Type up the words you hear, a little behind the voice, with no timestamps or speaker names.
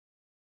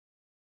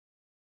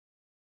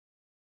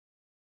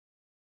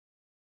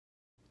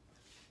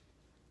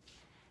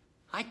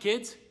Hi,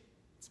 kids.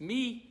 It's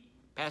me,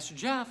 Pastor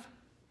Jeff.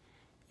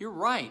 You're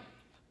right.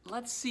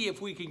 Let's see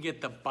if we can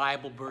get the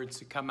Bible birds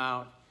to come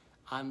out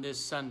on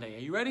this Sunday. Are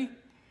you ready?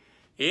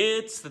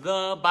 It's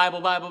the Bible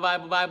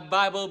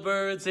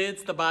birds.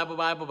 It's the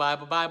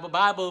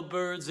Bible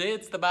birds.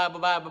 It's the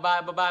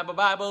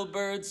Bible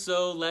birds.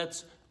 So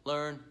let's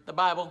learn the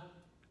Bible.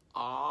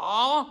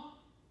 Aww.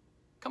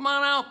 Come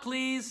on out,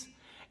 please.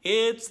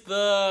 It's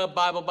the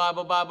Bible birds.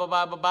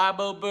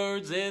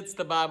 It's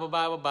the Bible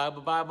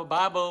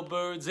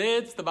birds.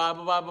 It's the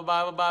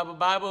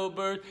Bible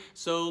birds.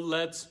 So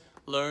let's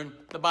learn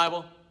the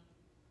Bible.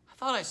 I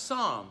thought I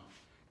saw him.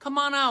 Come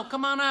on out,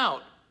 come on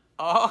out.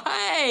 Oh,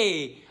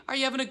 hey, are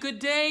you having a good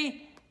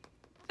day?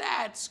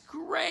 That's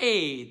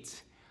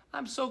great.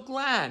 I'm so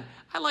glad.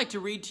 I'd like to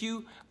read to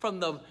you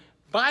from the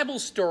Bible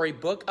story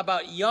book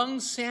about young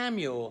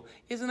Samuel.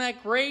 Isn't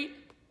that great?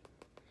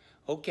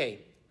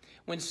 Okay.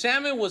 When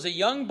Samuel was a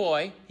young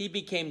boy, he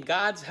became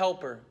God's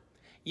helper.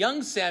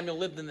 Young Samuel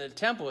lived in the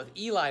temple with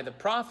Eli the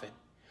prophet.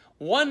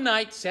 One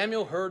night,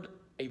 Samuel heard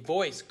a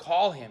voice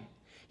call him.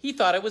 He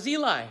thought it was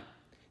Eli.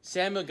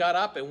 Samuel got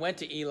up and went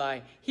to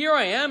Eli. "Here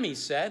I am," he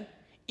said.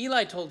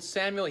 Eli told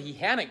Samuel he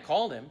hadn't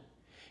called him.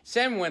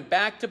 Samuel went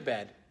back to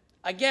bed.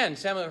 Again,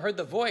 Samuel heard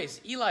the voice.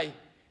 Eli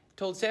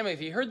told Samuel, if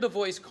he heard the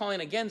voice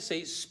calling again,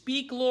 say,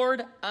 "Speak,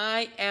 Lord,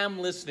 I am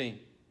listening."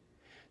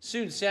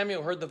 Soon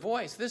Samuel heard the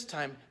voice. This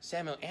time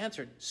Samuel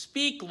answered,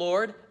 "Speak,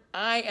 Lord,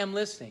 I am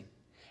listening."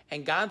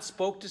 And God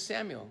spoke to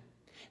Samuel.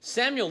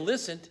 Samuel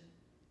listened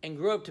and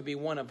grew up to be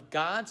one of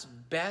God's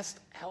best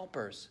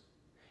helpers.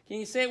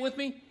 Can you say it with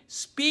me?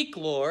 Speak,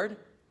 Lord,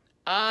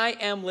 I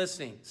am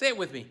listening. Say it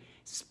with me.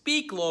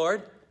 Speak,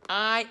 Lord,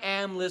 I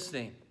am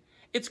listening.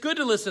 It's good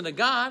to listen to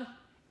God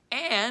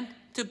and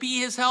to be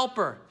his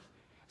helper.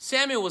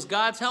 Samuel was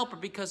God's helper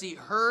because he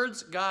heard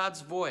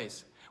God's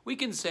voice. We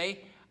can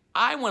say,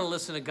 I want to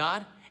listen to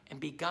God and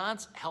be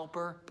God's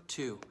helper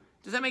too.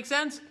 Does that make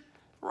sense?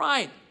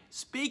 Right.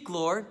 Speak,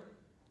 Lord,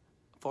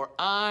 for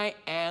I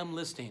am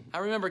listening.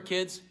 Now remember,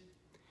 kids,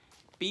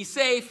 be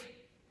safe,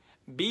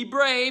 be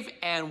brave,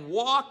 and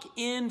walk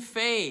in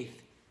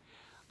faith.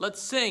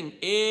 Let's sing.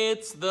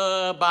 It's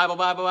the Bible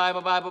birds. It's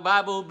the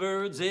Bible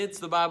birds. It's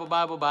the Bible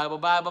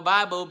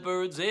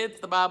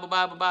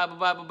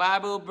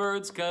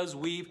birds, because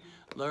we've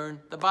learned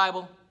the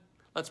Bible.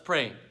 Let's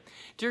pray.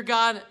 Dear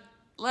God,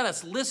 let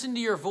us listen to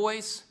your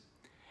voice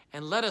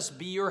and let us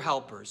be your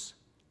helpers.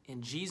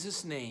 In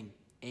Jesus' name,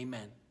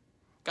 amen.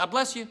 God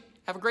bless you.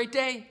 Have a great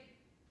day.